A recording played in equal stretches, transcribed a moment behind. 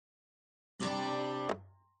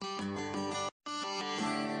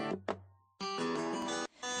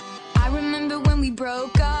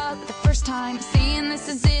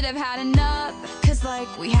have had enough, 'cause like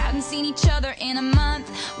we hadn't seen each other in a month.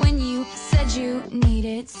 When you said you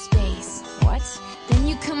needed space, what? Then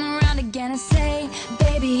you come around again and say,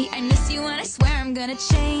 baby, I miss you and I swear I'm gonna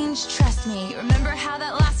change. Trust me, remember how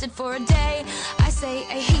that lasted for a day? I say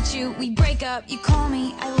I hate you, we break up, you call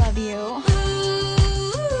me I love you.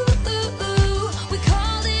 We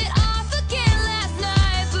called it off again last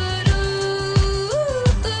night, but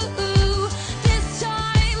this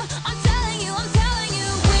time I'm telling you,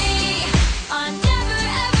 we are never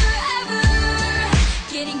ever ever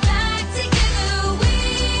getting back together. We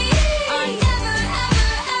are never ever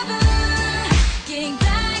ever getting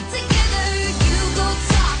back together. You go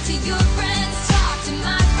talk to your friends, talk to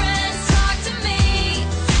my friends, talk to me,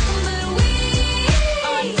 but we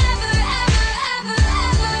are never ever ever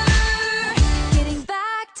ever getting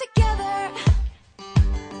back together.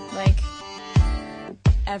 Like,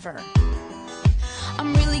 ever.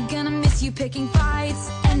 I'm really gonna miss you picking fights,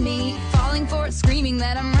 and me falling for it, screaming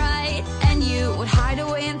that I'm right. And you would hide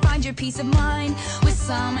away and find your peace of mind with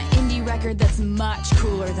some indie record that's much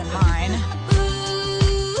cooler than mine.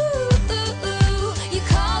 You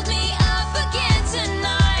called me up again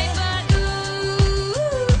tonight, but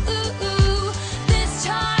this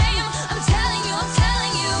time I'm telling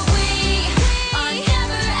you, we are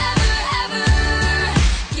never ever ever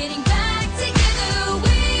getting back together.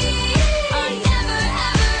 We are never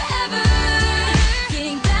ever ever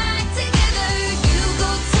getting back together. You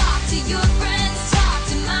go talk to your friends, talk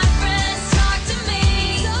to my friends, talk to me,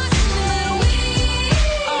 but we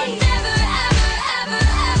are never ever ever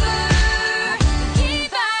ever getting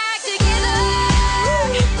back together.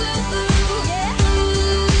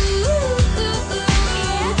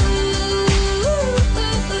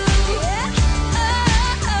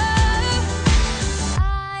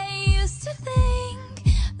 I used to think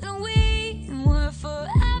that we were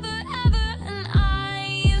forever, ever, and I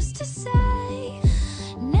used to say,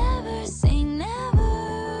 never say never.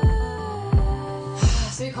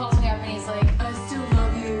 So he calls me up and he's like, I still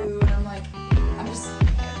love you. And I'm like,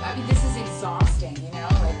 I mean, this is exhausting, you know?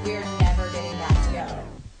 Like, we're never getting back together.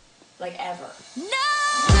 Like, ever. No!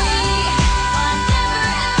 We are never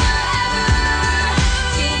ever ever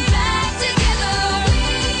getting back together. We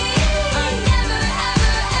are never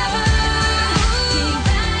ever ever getting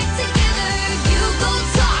back together. You go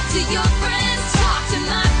talk to your friends, talk to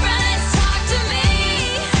my friends, talk to me,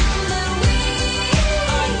 but we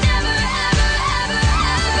are never ever ever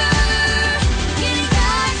ever getting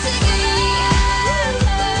back together.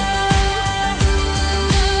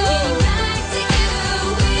 Getting back together.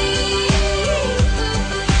 We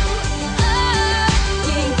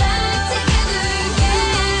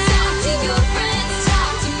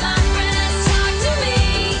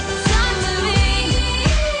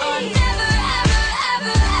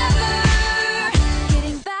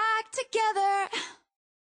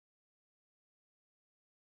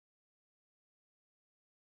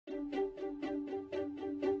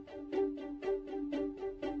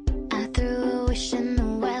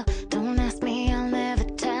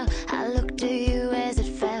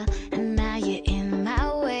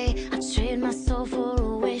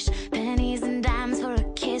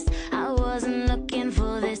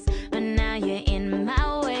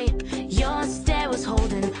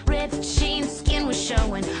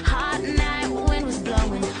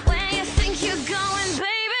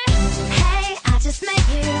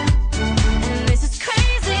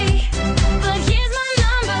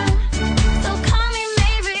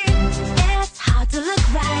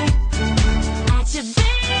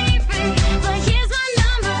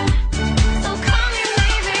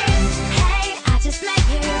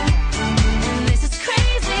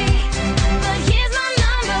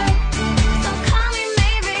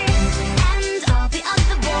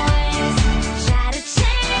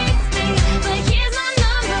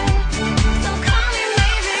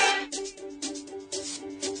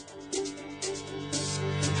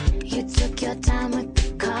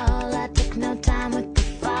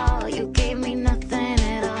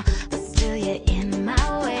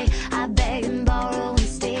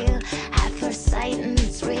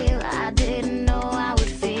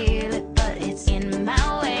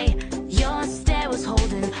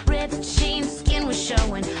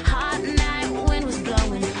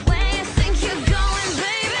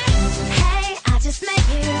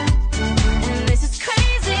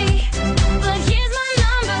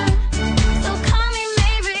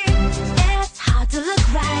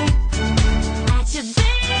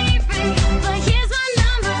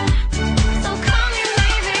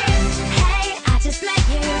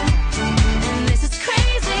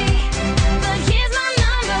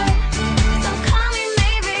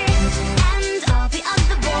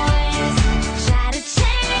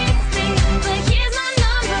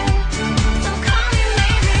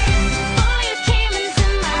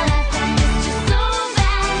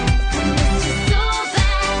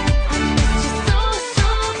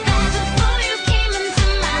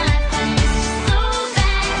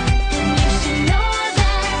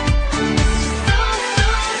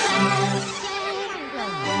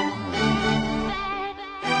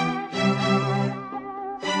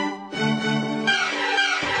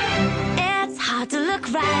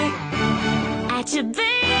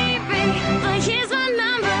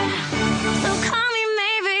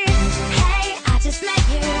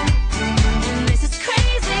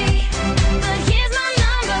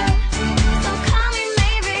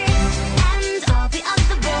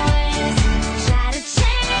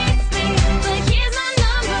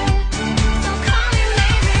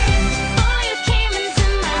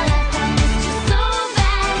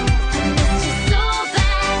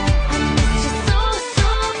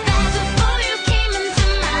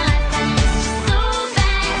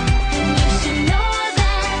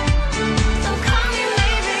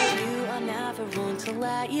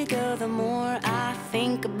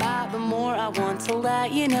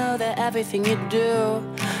you know that everything you do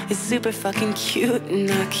is super fucking cute,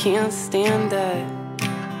 and I can't stand it.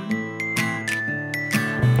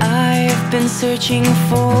 I've been searching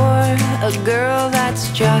for a girl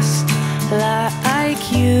that's just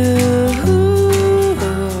like you,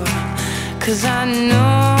 'cause I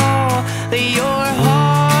know that your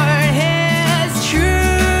heart is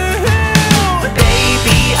true.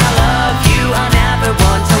 Baby, I love you, I never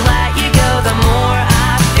want to let you go. The more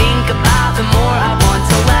I think about, the more I want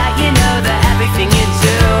to let you know that everything you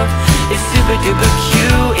do is super duper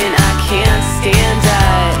cute, and I can't stand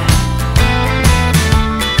it.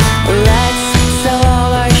 Let's sell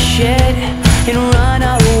all our shit and run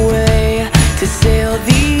away to sail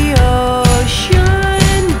the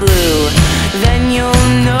ocean blue. Then you'll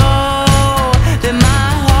know that my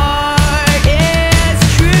heart is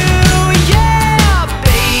true. Yeah,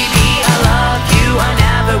 baby, I love you, I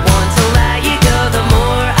never want to let you go. The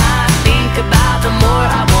more I think about, the more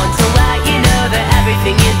I want to let you know that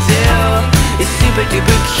everything you do is super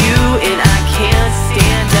duper cute, and I can't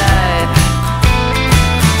stand it.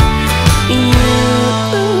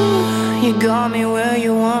 You got me where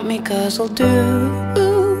you want me, 'cause I'll do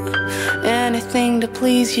anything to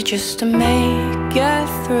please you just to make it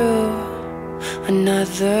through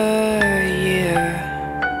another year.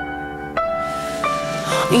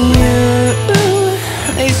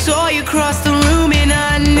 I saw you cross the room and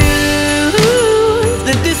I knew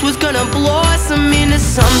that this was gonna blossom into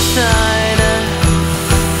something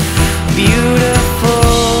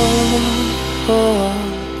beautiful.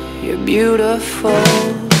 You're beautiful.